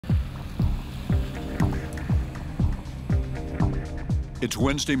It's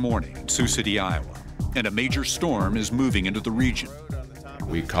Wednesday morning in Sioux City, Iowa, and a major storm is moving into the region.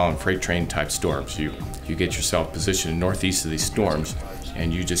 We call them freight train type storms. You get yourself positioned northeast of these storms,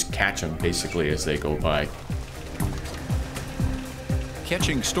 and you just catch them basically as they go by.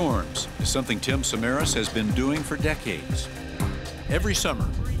 Catching storms is something Tim Samaras has been doing for decades. Every summer,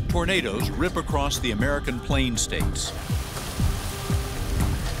 tornadoes rip across the American plain states.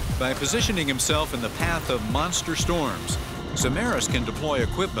 By positioning himself in the path of monster storms, Samaras can deploy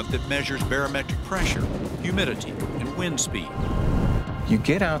equipment that measures barometric pressure, humidity, and wind speed. You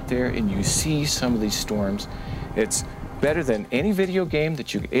get out there and you see some of these storms. It's better than any video game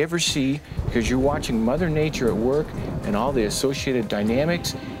that you ever see because you're watching Mother Nature at work and all the associated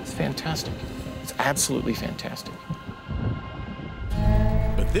dynamics. It's fantastic. It's absolutely fantastic.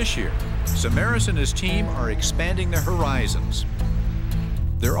 But this year, Samaras and his team are expanding their horizons.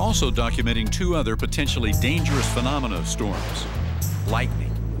 They're also documenting two other potentially dangerous phenomena of storms: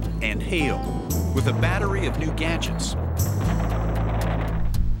 lightning and hail, with a battery of new gadgets.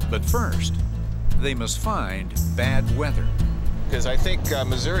 But first, they must find bad weather. Because I think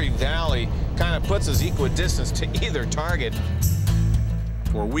Missouri Valley kind of puts us equidistant to either target.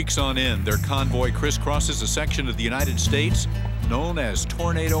 For weeks on end, their convoy crisscrosses a section of the United States known as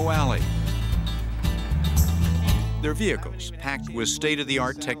Tornado Alley. Their vehicles packed with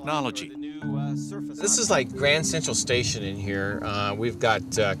state-of-the-art technology. This is like Grand Central Station in here. We've got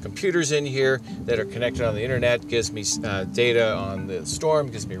computers in here that are connected on the internet, gives me data on the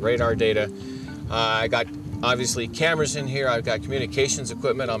storm, gives me radar data. I got obviously cameras in here. I've got communications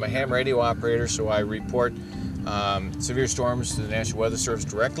equipment. I'm a ham radio operator, so I report severe storms to the National Weather Service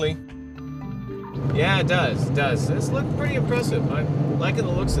directly. Yeah, it does. It does. This looks pretty impressive. I'm liking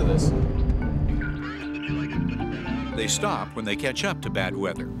the looks of this. They stop when they catch up to bad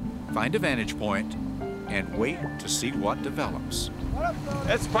weather, find a vantage point, and wait to see what develops.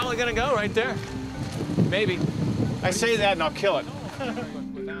 That's probably going to go right there. Maybe. I say that and I'll kill it.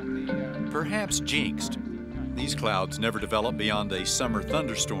 Perhaps jinxed. These clouds never develop beyond a summer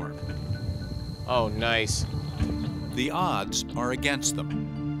thunderstorm. Oh, nice. The odds are against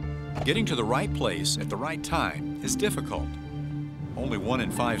them. Getting to the right place at the right time is difficult. Only 1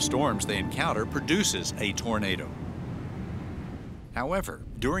 in 5 storms they encounter produces a tornado. However,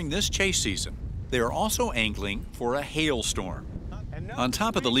 during this chase season, they are also angling for a hailstorm. On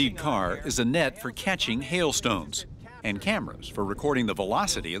top of the lead car is a net for catching hailstones and cameras for recording the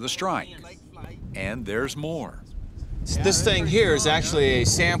velocity of the strike. And there's more. This thing here is actually a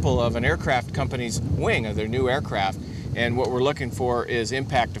sample of an aircraft company's wing of their new aircraft, and what we're looking for is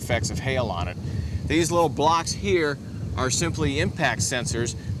impact effects of hail on it. These little blocks here are simply impact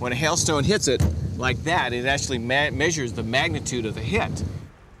sensors. When a hailstone hits it like that, it actually measures the magnitude of the hit.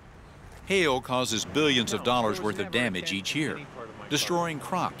 Hail causes billions of dollars worth of damage each year, destroying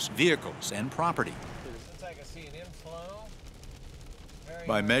crops, vehicles, and property.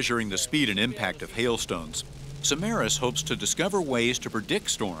 By measuring the speed and impact of hailstones, Samaras hopes to discover ways to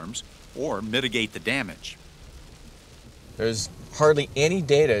predict storms or mitigate the damage. There's hardly any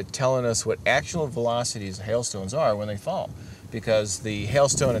data telling us what actual velocities of hailstones are when they fall, because the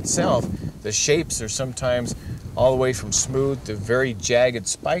hailstone itself, the shapes are sometimes all the way from smooth to very jagged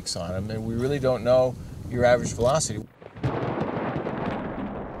spikes on them, and we really don't know your average velocity.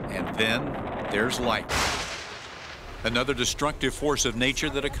 And then there's lightning, another destructive force of nature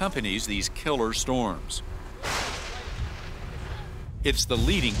that accompanies these killer storms. It's the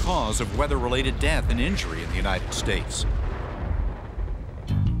leading cause of weather-related death and injury in the United States.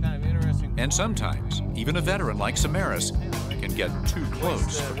 And sometimes, even a veteran like Samaras can get too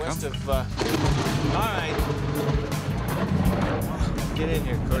close for comfort. All right. Get in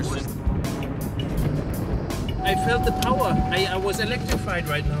here, Kirsten. I felt the power. I was electrified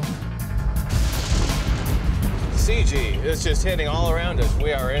right now. CG, it's just hitting all around us.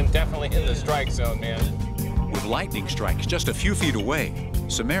 We are definitely in the strike zone, man. With lightning strikes just a few feet away,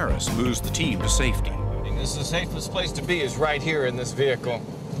 Samaras moves the team to safety. This is the safest place to be, is right here in this vehicle.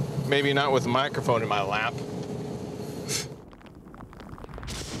 Maybe not with a microphone in my lap.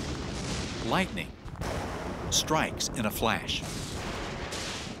 Lightning strikes in a flash.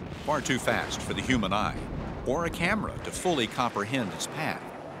 Far too fast for the human eye or a camera to fully comprehend its path.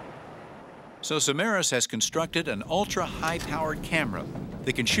 So Samaras has constructed an ultra-high-powered camera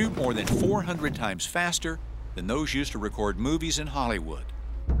that can shoot more than 400 times faster than those used to record movies in Hollywood.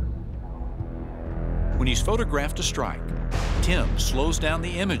 When he's photographed a strike, Tim slows down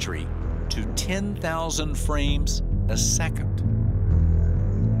the imagery to 10,000 frames a second.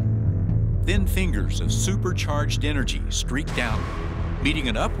 Thin fingers of supercharged energy streak downward, meeting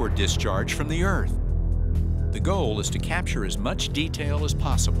an upward discharge from the Earth. The goal is to capture as much detail as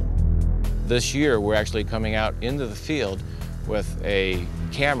possible. This year, we're actually coming out into the field with a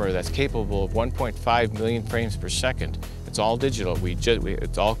camera that's capable of 1.5 million frames per second. It's all digital.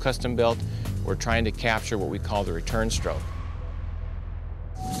 It's all custom built. We're trying to capture what we call the return stroke.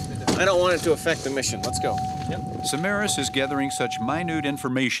 I don't want it to affect the mission. Let's go. Yep. Samaras is gathering such minute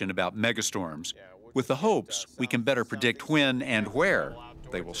information about megastorms with the hopes we can better predict when and where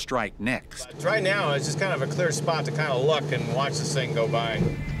they will strike next. Right now, it's just kind of a clear spot to kind of look and watch this thing go by.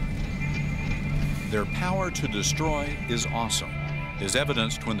 Their power to destroy is awesome, as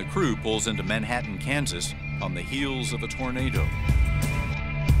evidenced when the crew pulls into Manhattan, Kansas on the heels of a tornado.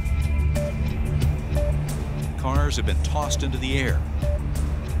 Cars have been tossed into the air.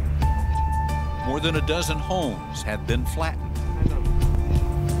 More than a dozen homes have been flattened.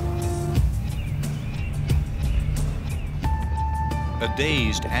 A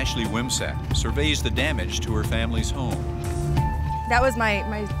dazed Ashley Wimsack surveys the damage to her family's home. That was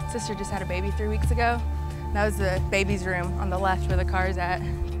my sister just had a baby 3 weeks ago. That was the baby's room on the left where the car's at.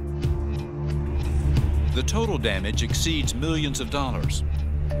 The total damage exceeds millions of dollars,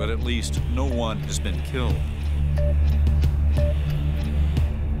 but at least no one has been killed.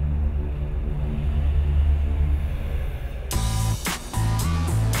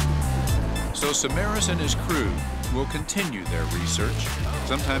 So Samaras and his crew will continue their research,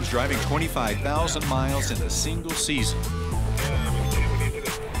 sometimes driving 25,000 miles in a single season.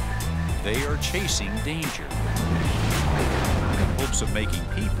 They are chasing danger in hopes of making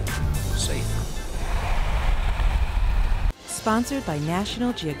people safer. Sponsored by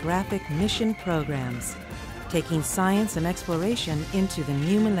National Geographic Mission Programs, taking science and exploration into the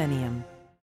new millennium.